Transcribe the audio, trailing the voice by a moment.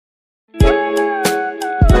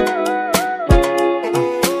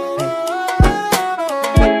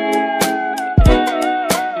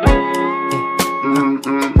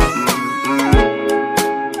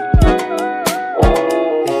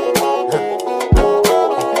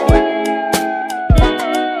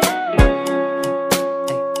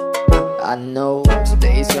I know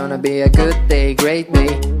today's gonna be a good day, great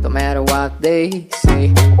day. Don't matter what they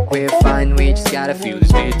say, we're fine, we just gotta feel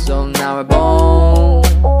this beat on our bones.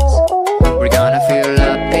 We're gonna fill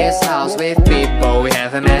up this house with people we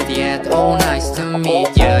haven't met yet. Oh, nice to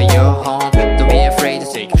meet you, you're home. Don't be afraid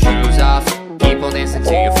to take your shoes off. Keep on dancing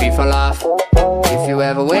till your feet fall off. If you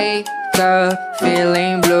ever wake up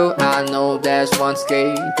feeling blue, I know there's one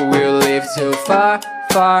escape, but we'll live too far,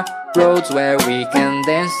 far roads where we can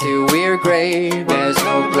dance till we're gray. There's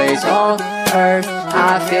no place on earth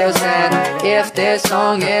I feel sad if this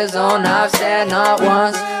song is on. I've said not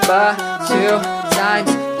once but 2 times,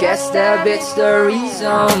 guess that bit's the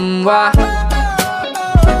reason why.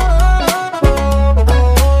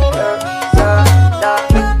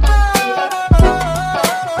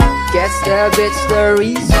 Guess that bit's the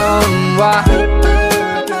reason why.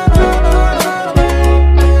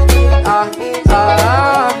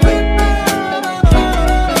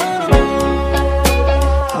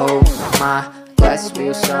 Oh my, guess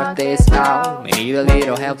we'll sort this out. We need a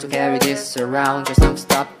little help to carry this around. Just don't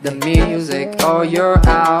stop the music or you're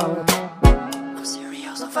out. I'm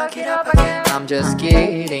serious, don't fuck it up again. I'm just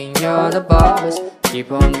kidding, you're the boss.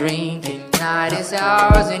 Keep on drinking, night is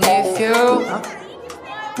ours. And if you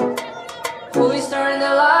please turn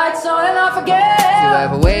the lights on and off again. If you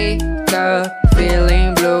ever wake up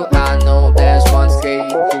feeling blue, I know there's one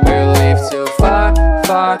escape. We'll live too far,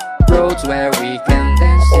 far roads where we can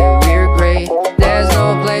dance till we're gray. There's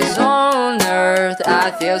no place on earth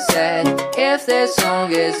I feel sad if this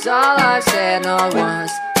song is all I've said. Not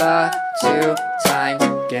once but 2 times,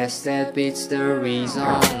 guess that beats the reason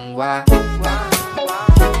why.